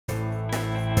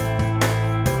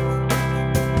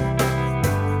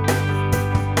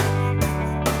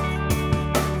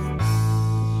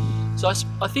So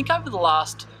I think over the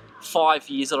last 5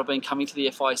 years that I've been coming to the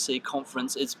FIEC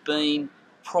conference, it's been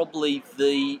probably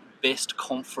the best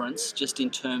conference just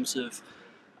in terms of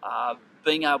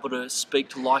being able to speak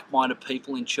to like-minded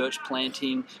people in church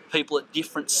planting, people at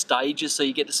different stages, so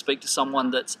you get to speak to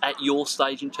someone that's at your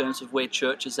stage in terms of where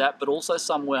church is at, but also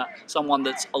someone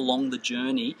that's along the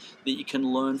journey that you can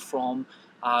learn from,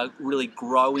 really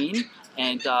grow in,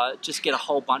 and just get a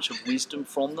whole bunch of wisdom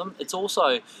from them. It's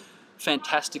also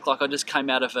fantastic. Like, I just came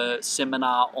out of a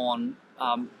seminar on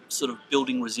sort of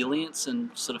building resilience and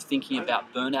sort of thinking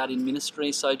about burnout in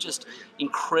ministry. So just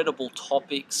incredible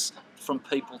topics from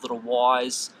people that are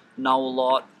wise, know a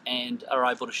lot, and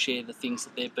are able to share the things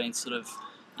that they've been sort of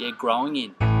growing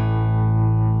in.